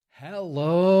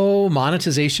Hello,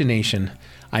 Monetization Nation.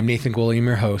 I'm Nathan Gwilliam,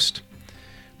 your host.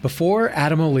 Before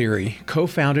Adam O'Leary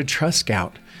co-founded Trust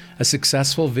Scout, a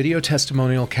successful video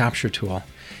testimonial capture tool,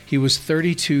 he was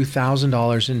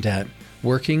 $32,000 in debt,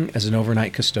 working as an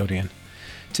overnight custodian.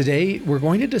 Today, we're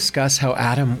going to discuss how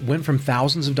Adam went from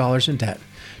thousands of dollars in debt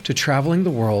to traveling the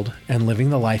world and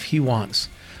living the life he wants,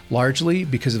 largely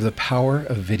because of the power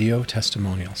of video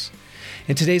testimonials.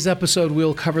 In today's episode,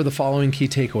 we'll cover the following key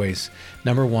takeaways.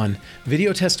 Number one,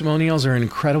 video testimonials are an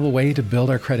incredible way to build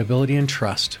our credibility and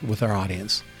trust with our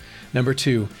audience. Number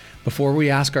two, before we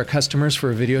ask our customers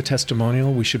for a video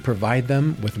testimonial, we should provide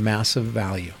them with massive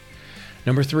value.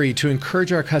 Number three, to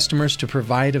encourage our customers to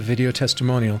provide a video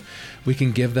testimonial, we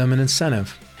can give them an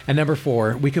incentive. And number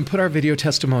four, we can put our video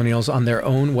testimonials on their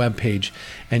own webpage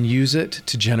and use it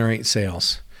to generate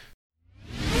sales.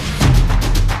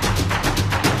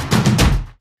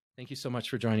 Thank you so much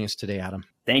for joining us today, Adam.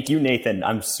 Thank you, Nathan.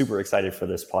 I'm super excited for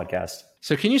this podcast.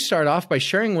 So can you start off by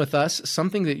sharing with us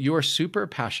something that you're super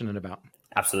passionate about?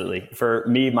 Absolutely. For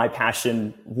me, my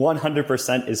passion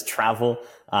 100% is travel.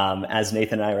 As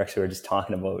Nathan and I were just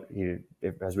talking about,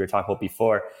 as we were talking about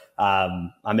before,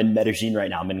 I'm in Medellin right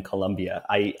now. I'm in Colombia.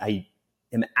 I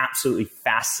am absolutely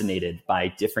fascinated by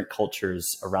different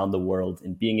cultures around the world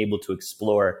and being able to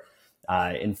explore.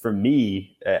 And for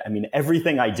me,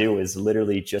 everything I do is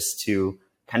literally just to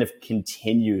kind of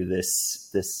continue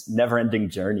this never-ending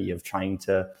journey of trying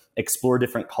to explore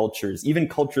different cultures, even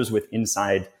cultures with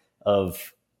inside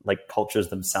of like cultures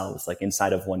themselves. Like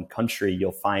inside of one country,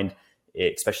 you'll find,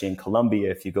 especially in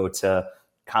Colombia, if you go to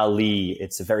Cali,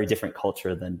 it's a very different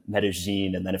culture than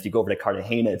Medellin. And then if you go over to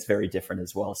Cartagena, it's very different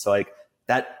as well. So like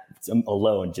that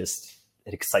alone just...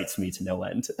 it excites me to no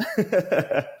end.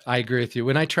 I agree with you.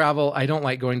 When I travel, I don't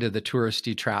like going to the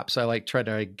touristy traps. I like try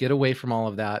to get away from all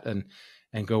of that and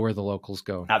go where the locals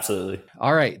go. Absolutely.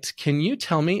 All right. Can you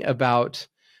tell me about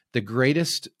the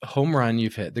greatest home run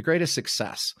you've hit, the greatest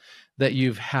success that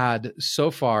you've had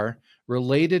so far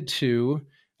related to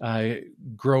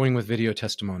growing with video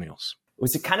testimonials? It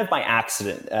was kind of by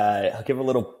accident. I'll give a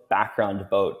little background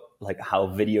about like how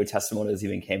video testimonials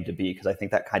even came to be, because I think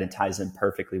that kind of ties in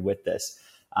perfectly with this.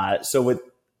 So with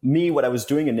me, what I was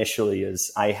doing initially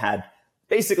is I had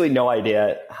basically no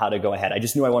idea how to go ahead. I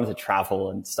just knew I wanted to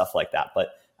travel and stuff like that, but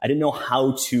I didn't know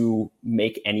how to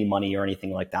make any money or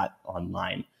anything like that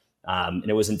online. And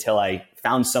it was until I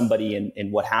found somebody,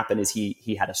 and what happened is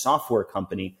he had a software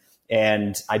company,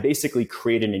 and I basically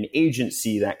created an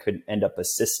agency that could end up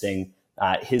assisting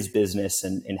his business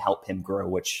and help him grow,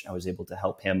 which I was able to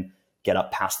help him get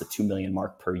up past the 2 million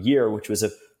mark per year, which was a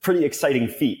pretty exciting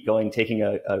feat, taking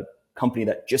a company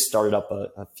that just started up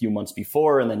a few months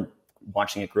before and then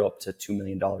watching it grow up to $2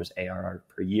 million ARR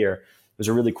per year. It was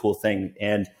a really cool thing.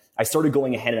 And I started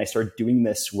going ahead and I started doing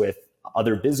this with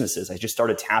other businesses. I just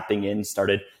started tapping in,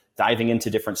 started diving into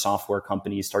different software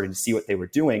companies, starting to see what they were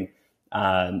doing.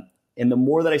 And the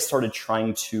more that I started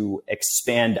trying to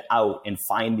expand out and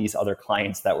find these other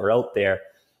clients that were out there,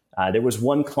 there was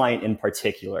one client in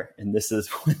particular, and this is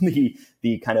when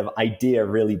the kind of idea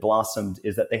really blossomed,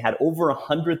 is that they had over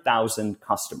 100,000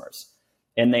 customers.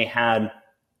 And they had,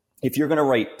 if you're going to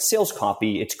write sales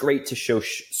copy, it's great to show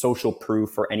social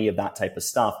proof or any of that type of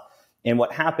stuff. And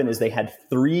what happened is they had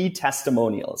 3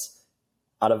 testimonials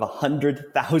out of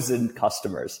 100,000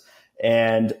 customers.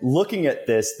 And looking at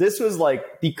this was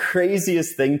like the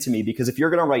craziest thing to me, because if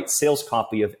you're going to write sales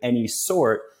copy of any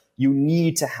sort, you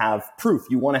need to have proof.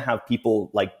 You want to have people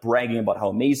like bragging about how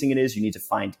amazing it is. You need to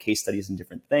find case studies and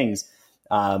different things.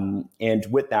 And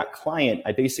with that client,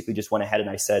 I basically just went ahead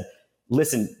and I said,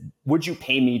 listen, would you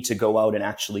pay me to go out and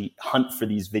actually hunt for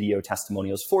these video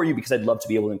testimonials for you? Because I'd love to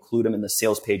be able to include them in the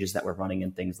sales pages that we're running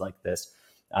and things like this.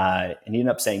 And he ended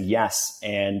up saying yes.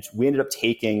 And we ended up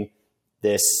taking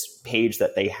this page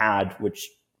that they had, which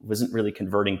wasn't really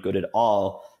converting good at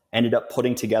all, ended up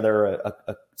putting together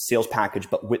a sales package,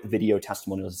 but with video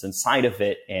testimonials inside of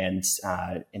it, and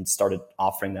started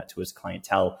offering that to his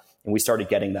clientele. And we started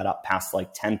getting that up past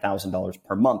like $10,000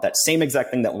 per month. That same exact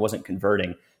thing that wasn't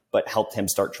converting, but helped him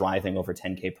start driving over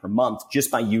 10K per month just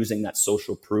by using that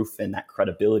social proof and that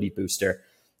credibility booster.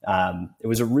 It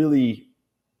was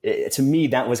to me,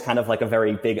 that was kind of like a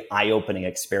very big eye-opening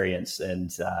experience,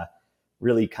 and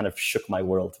really kind of shook my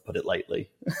world, to put it lightly.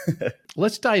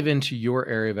 Let's dive into your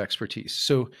area of expertise.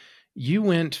 So you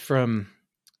went from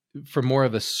more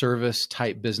of a service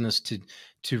type business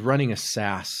to running a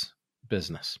SaaS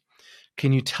business.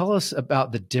 Can you tell us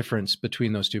about the difference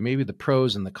between those two, maybe the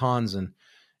pros and the cons,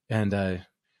 and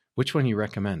which one you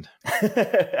recommend?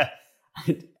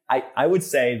 I would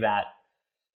say that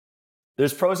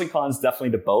There's pros and cons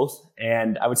definitely to both.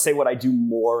 And I would say what I do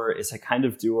more is I kind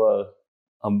of do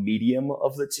a medium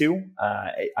of the two.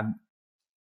 I'm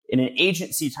in an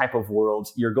agency type of world,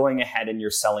 you're going ahead and you're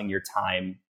selling your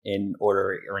time in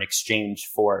order or in exchange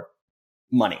for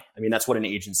money. I mean, that's what an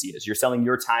agency is. You're selling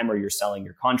your time or you're selling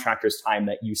your contractor's time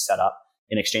that you set up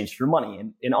in exchange for money.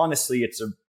 And honestly, it's a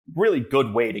really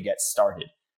good way to get started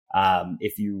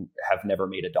if you have never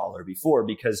made a dollar before,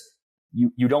 because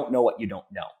you don't know what you don't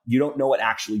know. You don't know what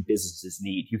actually businesses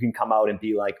need. You can come out and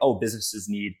be like, oh, businesses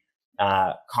need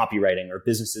copywriting, or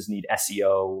businesses need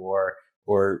SEO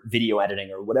or video editing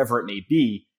or whatever it may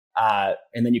be.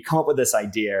 And then you come up with this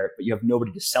idea, but you have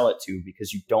nobody to sell it to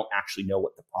because you don't actually know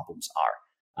what the problems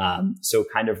are. So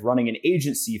kind of running an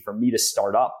agency for me to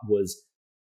start up was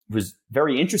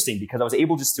very interesting because I was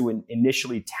able just to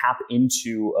initially tap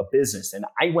into a business. And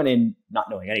I went in not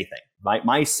knowing anything.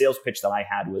 My sales pitch that I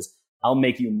had was, I'll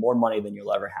make you more money than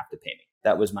you'll ever have to pay me.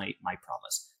 That was my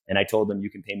promise. And I told them,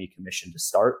 you can pay me commission to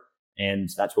start. And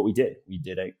that's what we did. We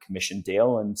did a commission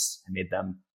deal, and I made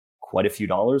them quite a few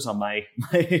dollars on my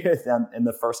in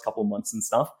the first couple of months and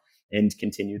stuff, and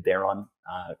continued thereon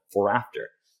for after.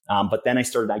 But then I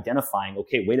started identifying,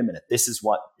 okay, wait a minute, this is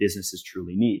what businesses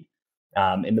truly need.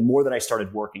 And the more that I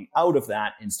started working out of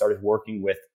that and started working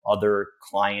with other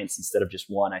clients instead of just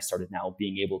one, I started now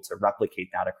being able to replicate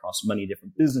that across many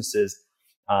different businesses.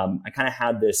 I kind of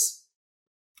had this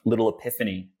little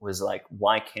epiphany, was like,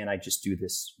 why can't I just do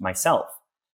this myself?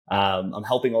 I'm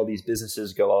helping all these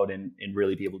businesses go out and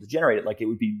really be able to generate it. Like, it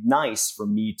would be nice for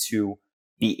me to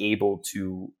be able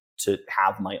to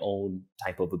have my own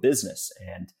type of a business.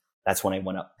 And that's when I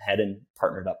went up ahead and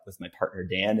partnered up with my partner,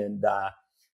 Dan, and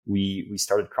we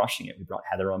started crushing it. We brought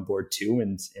Heather on board too.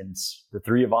 And the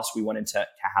three of us, we went into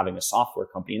having a software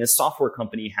company, and a software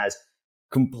company has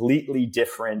completely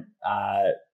different,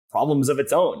 problems of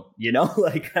its own,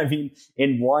 like, I mean,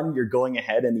 in one, you're going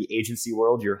ahead in the agency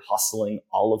world, you're hustling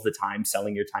all of the time,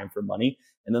 selling your time for money.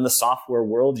 And then the software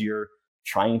world, you're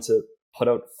trying to put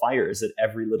out fires at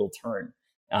every little turn.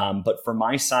 But for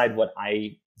my side, what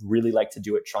I really like to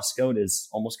do at TrustScout is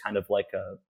almost kind of like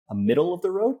a middle of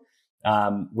the road.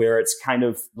 Where it's kind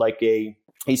of like a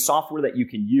software that you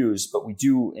can use, but we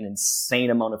do an insane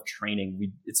amount of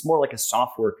training. It's more like a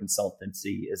software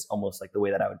consultancy is almost like the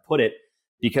way that I would put it,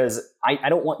 because I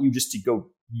don't want you just to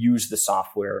go use the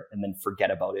software and then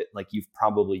forget about it, like you've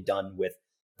probably done with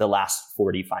the last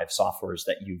 45 softwares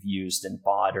that you've used and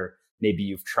bought, or maybe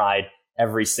you've tried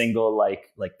every single, like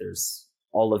there's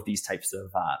all of these types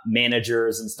of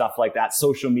managers and stuff like that,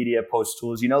 social media post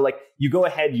tools, like you go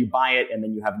ahead, you buy it, and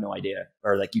then you have no idea,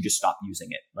 or like you just stop using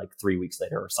it like 3 weeks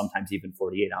later, or sometimes even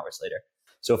 48 hours later.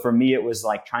 So for me, it was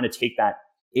like trying to take that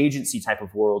agency type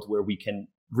of world where we can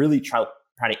really try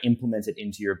to implement it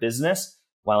into your business,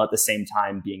 while at the same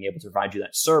time being able to provide you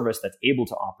that service that's able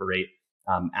to operate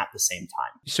at the same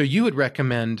time. So you would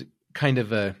recommend kind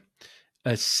of a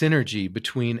synergy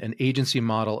between an agency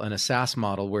model and a SaaS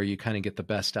model where you kind of get the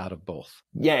best out of both.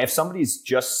 Yeah, if somebody's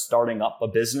just starting up a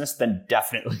business, then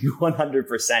definitely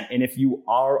 100%. And if you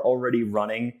are already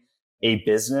running a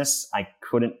business, I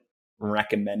couldn't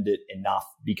recommend it enough,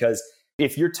 because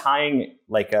if you're tying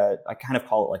I kind of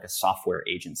call it like a software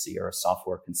agency or a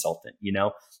software consultant,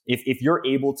 if you're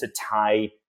able to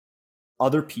tie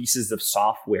other pieces of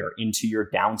software into your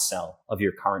downsell of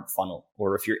your current funnel,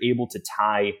 or if you're able to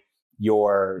tie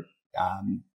your,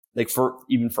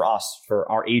 for us,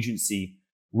 for our agency,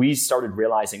 we started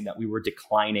realizing that we were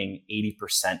declining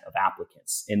 80% of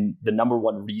applicants. And the number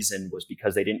one reason was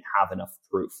because they didn't have enough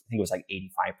proof. I think it was like 85%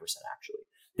 actually.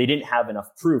 They didn't have enough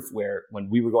proof, where when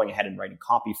we were going ahead and writing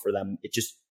copy for them,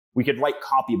 we could write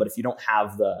copy, but if you don't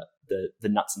have the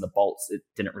nuts and the bolts, it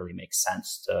didn't really make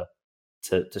sense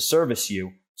to service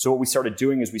you. So what we started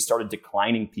doing is we started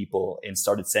declining people and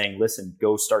started saying, listen,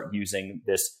 go start using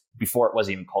this. Before it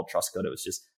wasn't even called TrustScout. It was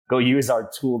just go use our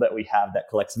tool that we have that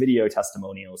collects video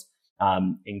testimonials,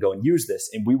 and go and use this.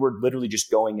 And we were literally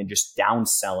just going and just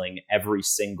downselling every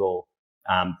single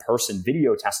person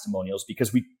video testimonials,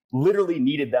 because we literally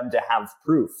needed them to have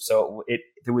proof. So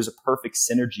there was a perfect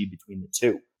synergy between the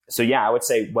two. So yeah, I would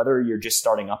say whether you're just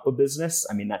starting up a business,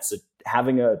 I mean,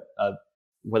 having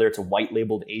whether it's a white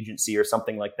labeled agency or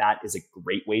something like that is a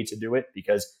great way to do it,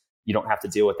 because you don't have to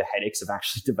deal with the headaches of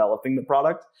actually developing the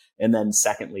product. And then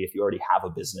secondly, if you already have a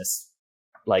business,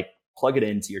 like plug it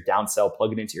into your downsell,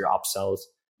 plug it into your upsells,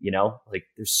 like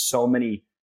there's so many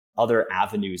other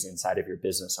avenues inside of your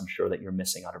business, I'm sure, that you're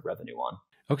missing out of revenue on.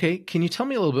 Okay. Can you tell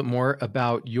me a little bit more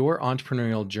about your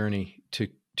entrepreneurial journey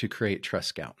to create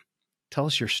TrustScout? Tell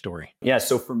us your story. Yeah.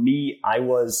 So for me, I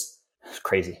was It's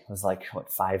crazy. It was like,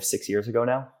 5-6 years ago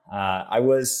now. I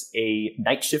was a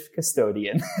night shift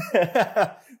custodian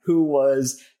who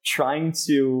was trying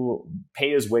to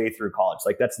pay his way through college.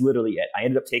 Like, that's literally it. I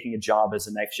ended up taking a job as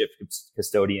a night shift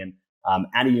custodian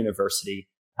at a university.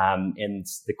 And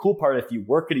the cool part, if you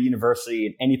work at a university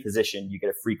in any position, you get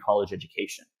a free college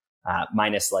education,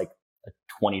 minus like a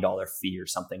 $20 fee or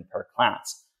something per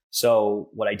class. So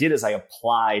what I did is I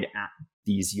applied at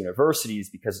these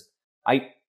universities because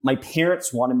my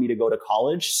parents wanted me to go to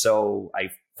college. So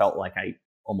I felt like I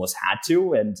almost had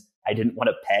to, and I didn't want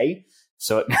to pay.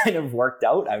 So it kind of worked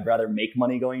out. I'd rather make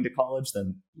money going to college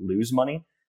than lose money.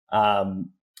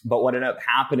 But what ended up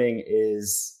happening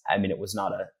is, it was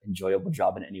not an enjoyable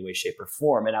job in any way, shape, or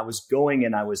form. And I was going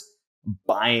and I was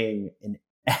buying an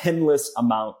endless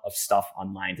amount of stuff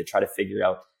online to try to figure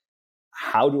out,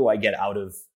 how do I get out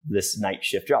of this night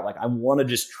shift job? Like, I want to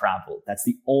just travel. That's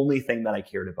the only thing that I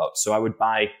cared about. So I would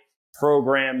buy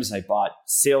programs. I bought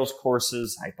sales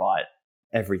courses. I bought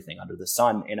everything under the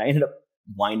sun. And I ended up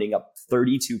winding up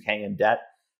 $32K in debt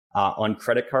on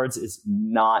credit cards. Is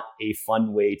not a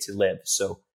fun way to live.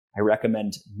 So I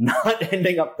recommend not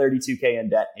ending up $32K in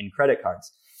debt in credit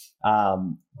cards.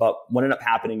 But what ended up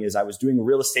happening is I was doing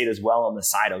real estate as well on the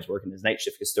side. I was working as night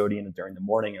shift custodian, and during the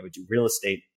morning I would do real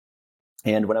estate.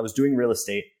 And when I was doing real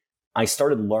estate, I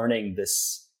started learning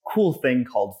this cool thing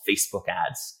called Facebook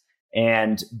ads.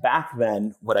 And back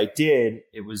then, what I did,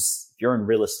 it was, if you're in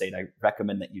real estate, I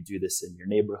recommend that you do this in your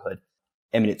neighborhood.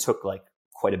 It took like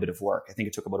quite a bit of work. I think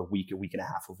it took about a week and a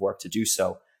half of work to do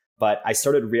so. But I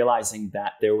started realizing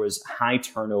that there was high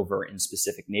turnover in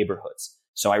specific neighborhoods.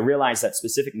 So I realized that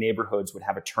specific neighborhoods would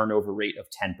have a turnover rate of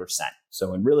 10%.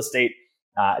 So in real estate,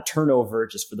 turnover,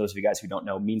 just for those of you guys who don't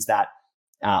know, means that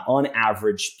on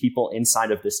average, people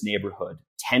inside of this neighborhood,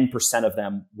 10% of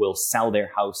them will sell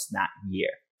their house that year.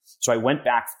 So I went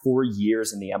back 4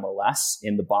 years in the MLS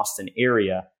in the Boston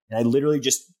area, and I literally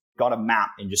just got a map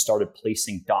and just started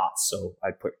placing dots. So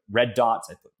I put red dots,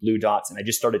 I put blue dots, and I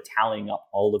just started tallying up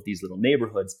all of these little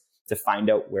neighborhoods to find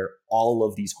out where all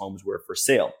of these homes were for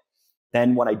sale.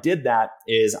 Then what I did that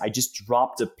is I just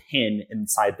dropped a pin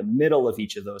inside the middle of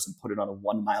each of those and put it on a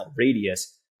 1 mile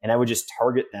radius. And I would just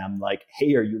target them like,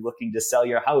 hey, are you looking to sell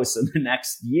your house in the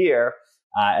next year?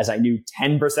 As I knew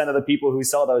 10% of the people who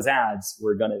saw those ads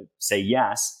were going to say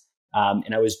yes.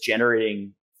 And I was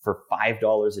generating for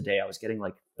 $5 a day. I was getting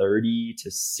like 30 to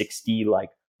 60 like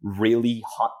really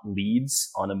hot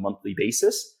leads on a monthly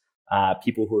basis,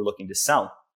 people who were looking to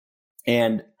sell.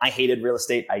 And I hated real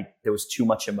estate. There was too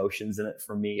much emotions in it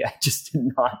for me. I just did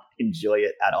not enjoy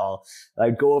it at all.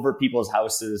 I'd go over people's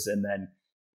houses, and then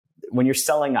when you're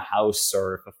selling a house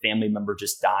or if a family member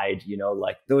just died,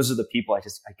 like those are the people I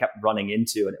kept running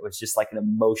into. And it was just like an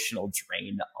emotional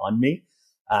drain on me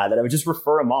that I would just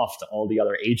refer them off to all the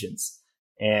other agents.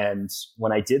 And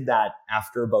when I did that,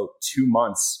 after about 2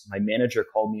 months, my manager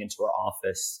called me into her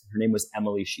office. Her name was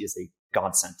Emily. She is a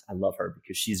godsend. I love her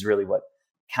because she's really what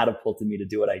catapulted me to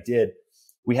do what I did.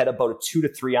 We had about a 2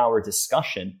 to 3 hour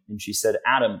discussion. And she said,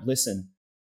 Adam, listen,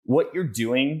 what you're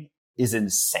doing is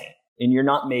insane. And you're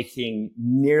not making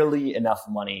nearly enough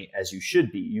money as you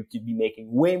should be. You could be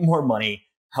making way more money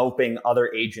helping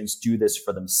other agents do this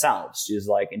for themselves. She's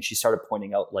like, and she started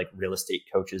pointing out like real estate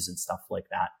coaches and stuff like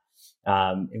that.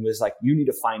 And was like, you need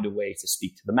to find a way to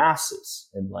speak to the masses.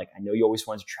 And like, I know you always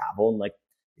wanted to travel. And like,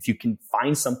 if you can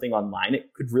find something online,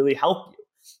 it could really help you.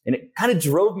 And it kind of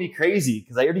drove me crazy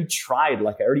because I already tried,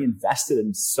 like I already invested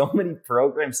in so many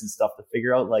programs and stuff to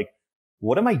figure out like,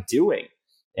 what am I doing?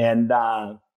 And,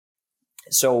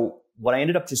 so what I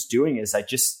ended up just doing is I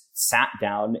just sat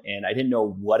down and I didn't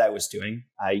know what I was doing.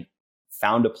 I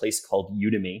found a place called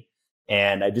Udemy,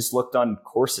 and I just looked on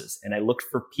courses, and I looked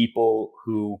for people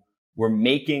who were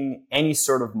making any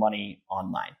sort of money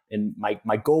online. And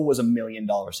my goal was $1 million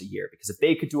a year, because if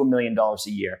they could do $1 million a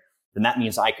year, then that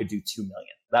means I could do 2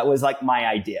 million. That was like my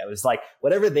idea. It was like,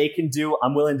 whatever they can do,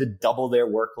 I'm willing to double their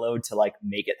workload to like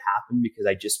make it happen, because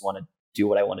I just want to do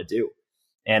what I want to do.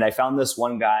 And I found this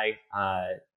one guy,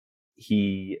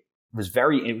 it was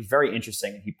very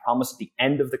interesting. And he promised at the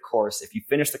end of the course, if you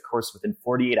finish the course within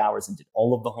 48 hours and did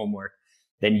all of the homework,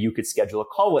 then you could schedule a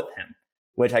call with him,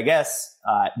 which I guess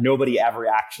nobody ever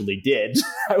actually did.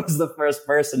 I was the first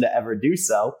person to ever do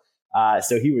so.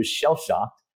 So he was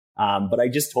shell-shocked. But I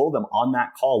just told him on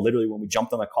that call, literally when we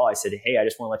jumped on the call, I said, hey, I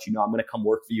just want to let you know I'm going to come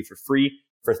work for you for free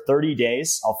for 30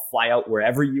 days. I'll fly out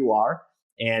wherever you are.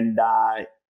 And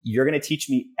you're going to teach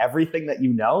me everything that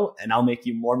you know, and I'll make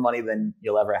you more money than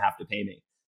you'll ever have to pay me.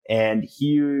 And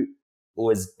he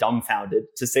was dumbfounded,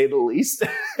 to say the least.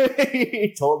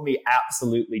 He told me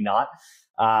absolutely not.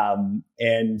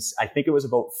 And I think it was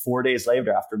about 4 days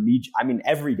later after me, I mean,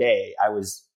 every day I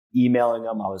was emailing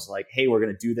him. I was like, hey, we're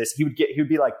going to do this. He would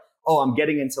be like, oh, I'm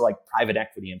getting into like private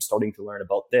equity. I'm starting to learn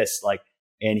about this. Like,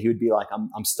 and he would be like,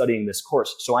 I'm studying this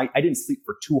course. So I didn't sleep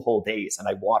for 2 whole days. And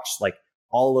I watched like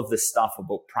all of this stuff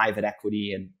about private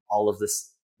equity and all of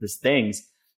this things.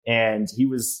 And he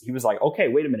was like, okay,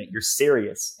 wait a minute, you're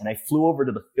serious. And I flew over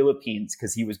to the Philippines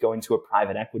because he was going to a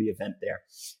private equity event there.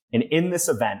 And in this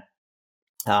event,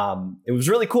 it was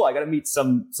really cool. I got to meet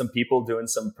some people doing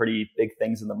some pretty big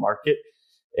things in the market.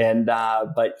 And,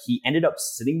 but he ended up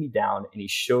sitting me down and he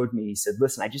showed me, he said,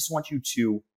 listen, I just want you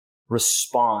to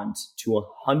respond to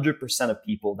 100% of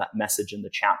people that message in the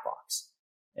chat box.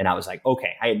 And I was like,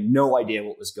 okay, I had no idea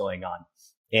what was going on.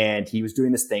 And he was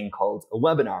doing this thing called a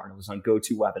webinar, and it was on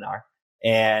GoToWebinar.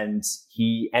 And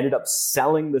he ended up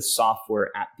selling the software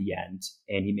at the end,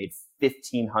 and he made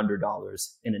 $1,500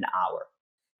 in an hour,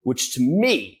 which to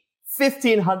me,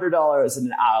 $1,500 in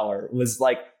an hour was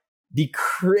like the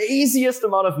craziest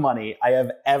amount of money I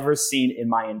have ever seen in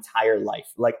my entire life.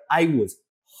 Like, I was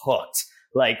hooked.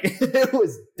 Like, it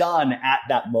was done at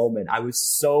that moment. I was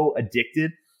so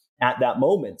addicted at that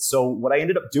moment. So what I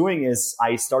ended up doing is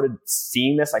I started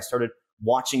seeing this. I started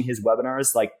watching his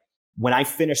webinars. Like, when I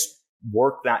finished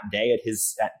work that day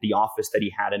at the office that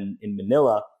he had in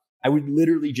Manila, I would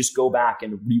literally just go back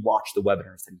and rewatch the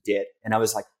webinars that he did. And I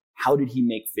was like, how did he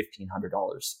make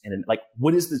 $1,500? And like,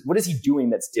 what is this? What is he doing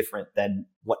that's different than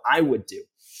what I would do?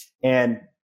 And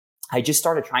I just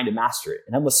started trying to master it.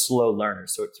 And I'm a slow learner,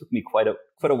 so it took me quite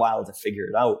a while to figure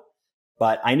it out.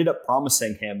 But I ended up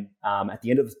promising him at the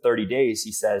end of the 30 days,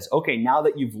 he says, okay, now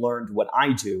that you've learned what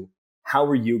I do, how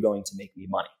are you going to make me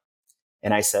money?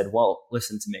 And I said, well,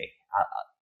 listen to me.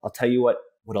 I'll tell you what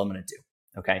I'm going to do.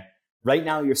 Okay. Right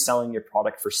now you're selling your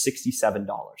product for $67.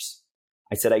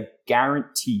 I said, I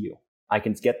guarantee you I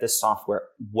can get this software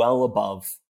well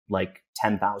above like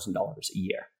 $10,000 a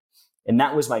year. And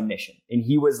that was my mission. And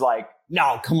he was like,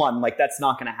 no, come on. Like, that's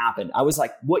not going to happen. I was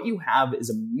like, what you have is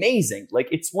amazing. Like,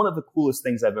 it's one of the coolest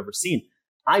things I've ever seen.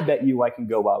 I bet you I can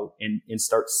go out and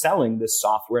start selling this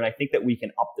software. And I think that we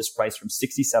can up this price from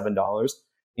 $67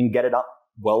 and get it up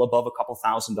well above a couple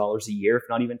 $1,000s a year, if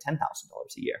not even $10,000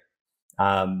 a year.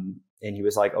 And he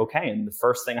was like, okay. And the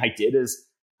first thing I did is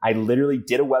I literally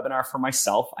did a webinar for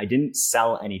myself. I didn't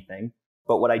sell anything,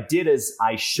 but what I did is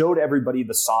I showed everybody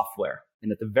the software.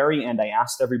 And at the very end, I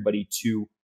asked everybody to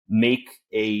make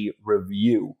a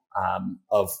review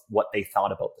of what they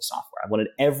thought about the software. I wanted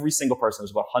every single person, there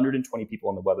was about 120 people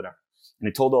on the webinar. And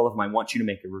I told all of them, I want you to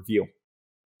make a review.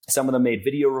 Some of them made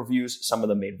video reviews, some of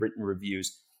them made written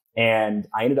reviews. And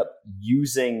I ended up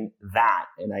using that.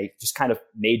 And I just kind of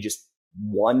made just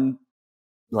one,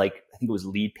 like, I think it was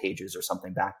lead pages or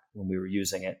something back when we were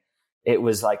using it. It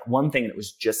was like one thing, and it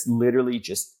was just literally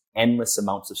just endless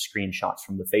amounts of screenshots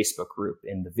from the Facebook group,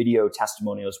 and the video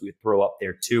testimonials we would throw up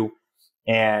there too.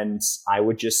 And I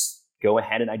would just go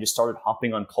ahead and I just started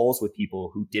hopping on calls with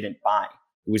people who didn't buy,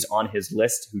 who was on his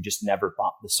list, who just never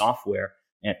bought the software.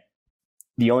 And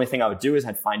the only thing I would do is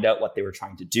I'd find out what they were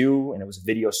trying to do. And it was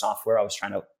video software. I was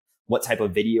trying to, what type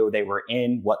of video they were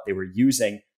in, what they were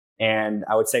using. And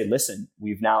I would say, listen,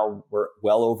 we're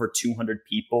well over 200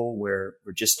 people. We're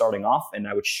just starting off. And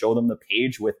I would show them the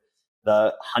page with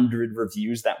the 100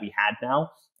 reviews that we had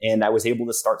now. And I was able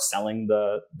to start selling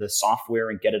the software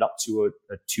and get it up to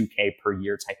a $2,000 per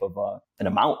year type of an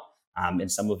amount.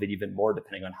 And some of it even more,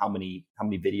 depending on how many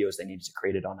videos they needed to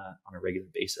create it on a regular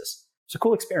basis. It's a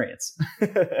cool experience.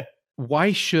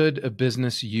 Why should a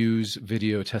business use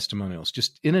video testimonials?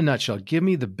 Just in a nutshell, give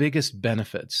me the biggest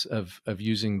benefits of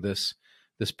using this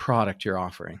product you're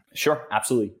offering. Sure,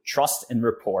 absolutely. Trust and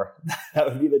rapport. That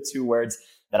would be the 2 words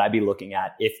that I'd be looking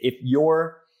at. If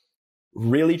you're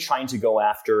really trying to go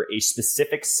after a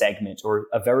specific segment or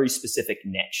a very specific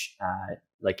niche,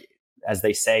 like as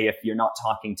they say, if you're not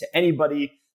talking to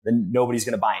anybody, then nobody's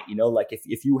going to buy it. You know, like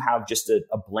if you have just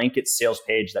a blanket sales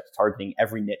page that's targeting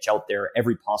every niche out there,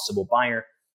 every possible buyer,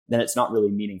 then it's not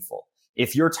really meaningful.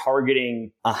 If you're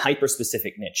targeting a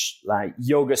hyper-specific niche, like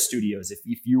yoga studios,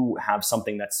 if you have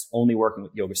something that's only working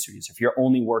with yoga studios, if you're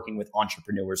only working with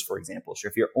entrepreneurs, for example, or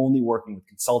if you're only working with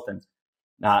consultants,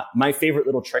 my favorite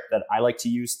little trick that I like to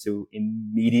use to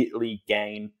immediately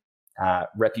gain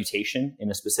reputation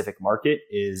in a specific market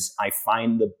is I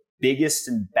find the biggest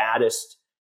and baddest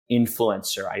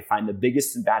influencer. I find the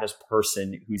biggest and baddest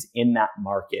person who's in that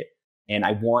market, and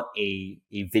I want a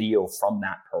video from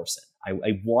that person.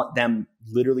 I want them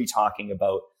literally talking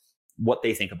about what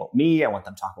they think about me. I want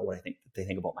them talking about what they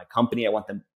think about my company. I want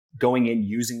them going in,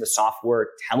 using the software,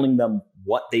 telling them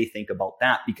what they think about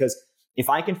that. Because if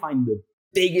I can find the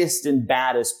biggest and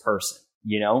baddest person,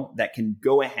 that can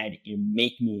go ahead and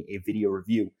make me a video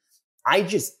review, I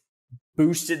just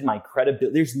boosted my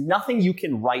credibility. There's nothing you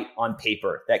can write on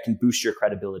paper that can boost your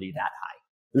credibility that high.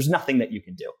 There's nothing that you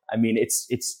can do. I mean, it's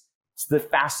the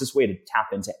fastest way to tap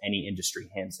into any industry,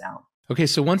 hands down. Okay,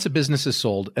 so once a business is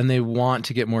sold and they want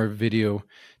to get more video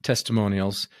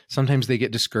testimonials, sometimes they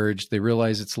get discouraged. They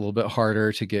realize it's a little bit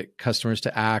harder to get customers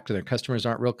to act, and their customers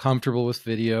aren't real comfortable with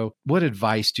video. What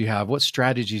advice do you have? What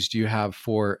strategies do you have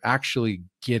for actually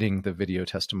getting the video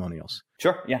testimonials?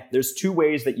 Sure. Yeah. There's two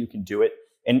ways that you can do it,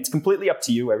 and it's completely up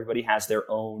to you. Everybody has their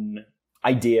own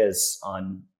ideas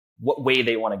on what way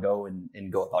they want to go and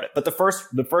go about it. But the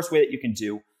first way that you can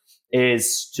do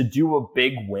is to do a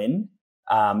big win.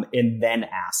 And then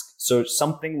ask. So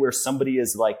something where somebody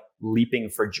is like leaping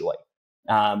for joy.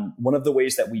 One of the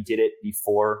ways that we did it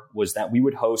before was that we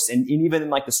would host, and even in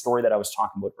like the story that I was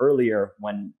talking about earlier,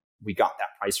 when we got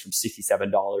that price from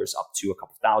 $67 up to a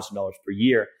couple $1,000s per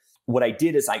year, what I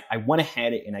did is I went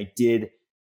ahead and I did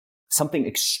something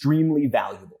extremely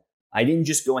valuable. I didn't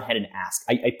just go ahead and ask.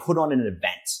 I put on an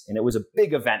event, and it was a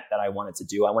big event that I wanted to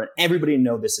do. I wanted everybody to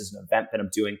know this is an event that I'm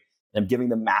doing, and I'm giving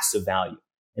them massive value.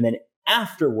 And then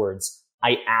afterwards,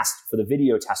 I asked for the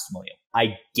video testimonial.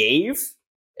 I gave,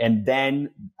 and then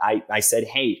I said,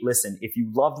 hey, listen, if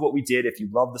you loved what we did, if you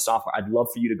love the software, I'd love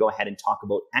for you to go ahead and talk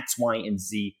about X, Y, and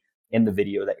Z in the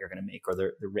video that you're going to make, or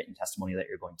the written testimony that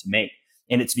you're going to make.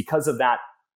 And it's because of that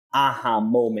aha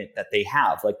moment that they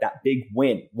have, like that big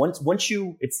win. Once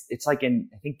you, it's like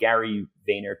I think Gary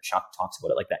Vaynerchuk talks about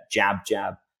it, like that jab,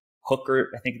 hooker.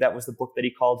 I think that was the book that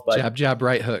he called. But jab, jab,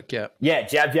 right hook. Yeah. Yeah.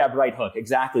 Jab, right hook.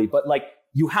 Exactly. But like,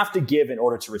 you have to give in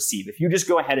order to receive. If you just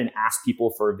go ahead and ask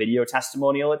people for a video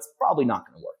testimonial, it's probably not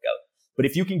going to work out. But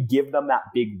if you can give them that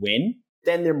big win,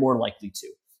 then they're more likely to.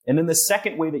 And then the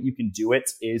second way that you can do it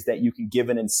is that you can give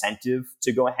an incentive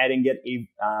to go ahead and get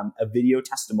a video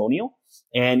testimonial.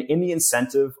 And in the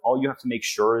incentive, all you have to make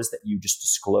sure is that you just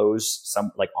disclose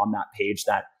some, like on that page,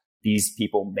 that these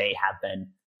people may have been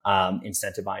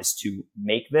incentivized to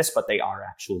make this, but they are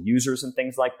actual users and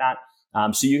things like that.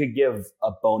 So you could give a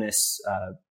bonus,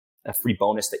 a free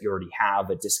bonus that you already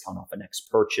have, a discount off a next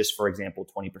purchase, for example,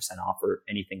 20% off or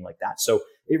anything like that. So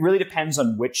it really depends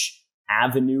on which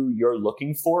avenue you're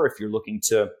looking for. If you're looking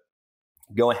to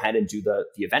go ahead and do the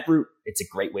event route, it's a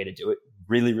great way to do it.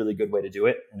 Really, really good way to do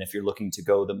it. And if you're looking to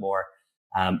go the more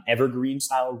evergreen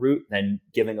style route, then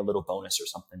giving a little bonus or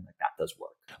something like that does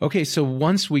work. Okay, so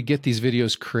once we get these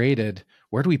videos created,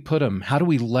 where do we put them? How do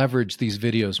we leverage these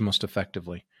videos most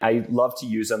effectively? I love to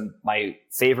use them. My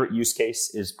favorite use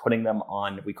case is putting them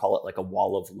on, we call it like a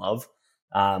wall of love.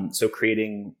 So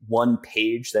creating one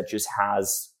page that just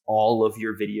has all of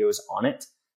your videos on it.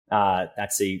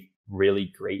 That's a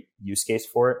really great use case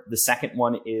for it. The second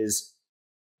one is,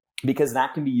 because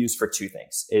that can be used for two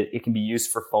things. It can be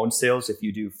used for phone sales. If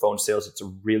you do phone sales, it's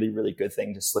a really, really good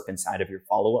thing to slip inside of your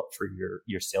follow-up for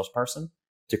your salesperson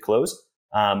to close.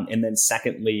 And then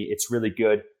secondly, it's really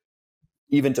good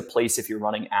even to place if you're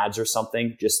running ads or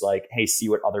something, just like, hey, see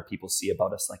what other people see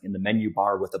about us, like in the menu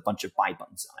bar with a bunch of buy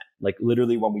buttons on it. Like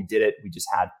literally when we did it,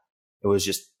 it was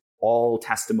just all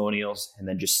testimonials and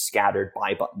then just scattered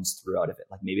buy buttons throughout of it.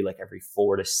 Like maybe like every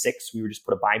 4 to 6, we would just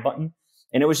put a buy button.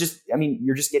 And it was just, I mean,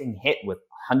 you're just getting hit with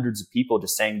hundreds of people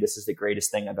just saying, this is the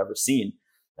greatest thing I've ever seen.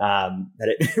 That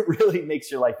it really makes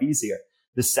your life easier.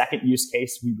 The second use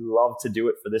case, we love to do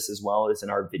it for this as well, is in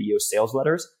our video sales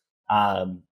letters.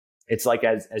 It's like,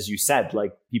 as you said,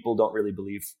 like people don't really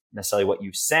believe necessarily what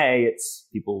you say. It's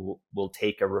people will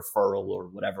take a referral or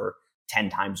whatever 10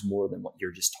 times more than what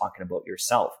you're just talking about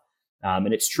yourself.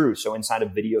 And it's true. So inside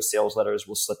of video sales letters,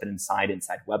 we'll slip it inside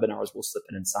webinars, we'll slip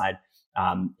it inside.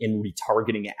 In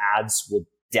retargeting ads, we'll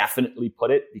definitely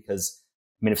put it, because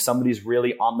I mean, if somebody's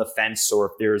really on the fence, or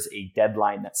if there's a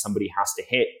deadline that somebody has to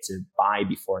hit to buy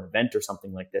before an event or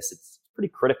something like this, it's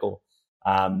pretty critical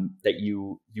that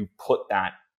you put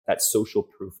that social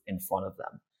proof in front of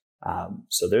them.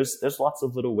 So there's lots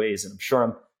of little ways, and I'm sure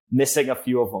I'm missing a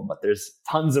few of them, but there's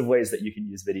tons of ways that you can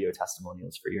use video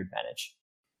testimonials for your advantage.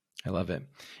 I love it.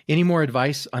 Any more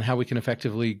advice on how we can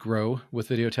effectively grow with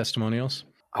video testimonials?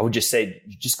 I would just say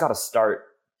you just got to start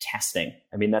testing.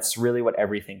 I mean, that's really what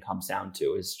everything comes down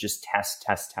to, is just test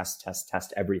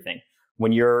everything.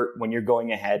 When you're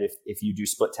going ahead, if you do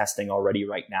split testing already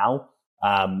right now,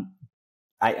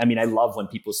 I mean, I love when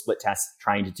people split test,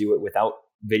 trying to do it without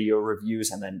video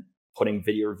reviews and then putting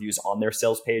video reviews on their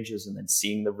sales pages and then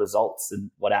seeing the results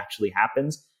and what actually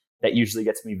happens. That usually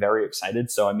gets me very excited.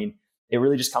 So, I mean, it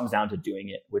really just comes down to doing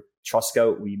it. With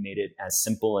TrustScout, we made it as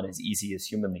simple and as easy as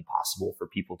humanly possible for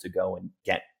people to go and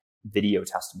get video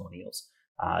testimonials.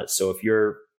 So if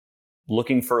you're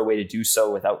looking for a way to do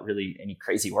so without really any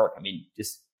crazy work, I mean,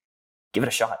 just give it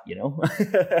a shot, you know?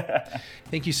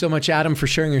 Thank you so much, Adam, for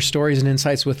sharing your stories and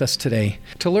insights with us today.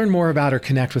 To learn more about or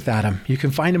connect with Adam, you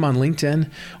can find him on LinkedIn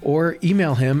or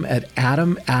email him at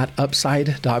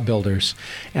adam@upside.builders.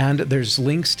 And there's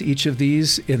links to each of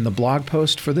these in the blog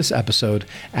post for this episode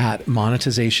at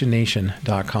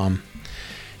monetizationnation.com.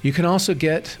 You can also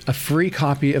get a free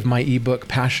copy of my ebook,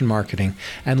 Passion Marketing,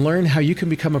 and learn how you can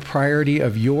become a priority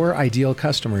of your ideal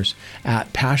customers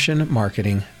at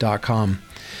passionmarketing.com.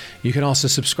 You can also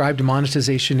subscribe to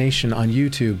Monetization Nation on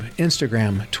YouTube,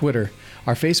 Instagram, Twitter,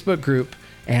 our Facebook group,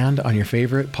 and on your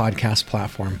favorite podcast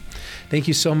platform. Thank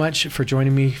you so much for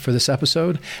joining me for this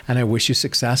episode, and I wish you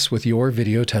success with your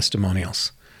video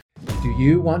testimonials. Do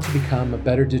you want to become a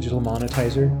better digital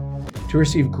monetizer? To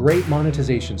receive great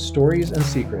monetization stories and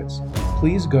secrets,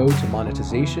 please go to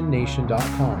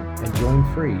monetizationnation.com and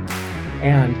join free.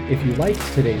 And if you liked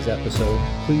today's episode,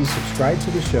 please subscribe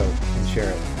to the show and share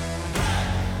it.